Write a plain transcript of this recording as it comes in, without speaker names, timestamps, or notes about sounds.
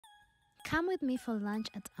Come with me for lunch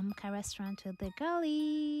at Amka restaurant with the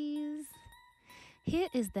girlies. Here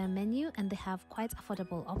is their menu, and they have quite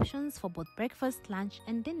affordable options for both breakfast, lunch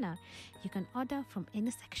and dinner. You can order from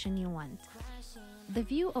any section you want. The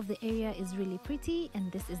view of the area is really pretty, and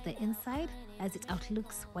this is the inside as it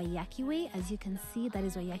outlooks Waiyaki Way. As you can see, that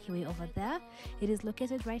is Waiyaki Way over there. It is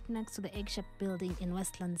located right next to the egg shop building in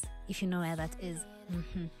Westlands, if you know where that is.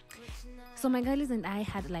 So my girlies and I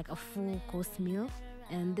had like a full course meal,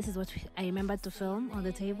 and this is what I remembered to film on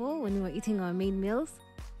the table when we were eating our main meals.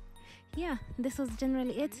 Yeah, this was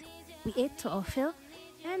generally it. We ate to our fill,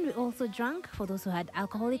 and we also drank for those who had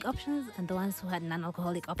alcoholic options and the ones who had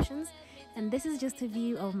non-alcoholic options. And this is just a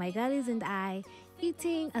view of my girlies and I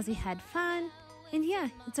eating as we had fun. And yeah,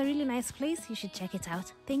 it's a really nice place. You should check it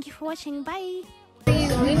out. Thank you for watching. Bye.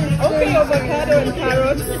 Okay, avocado and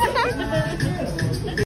carrot.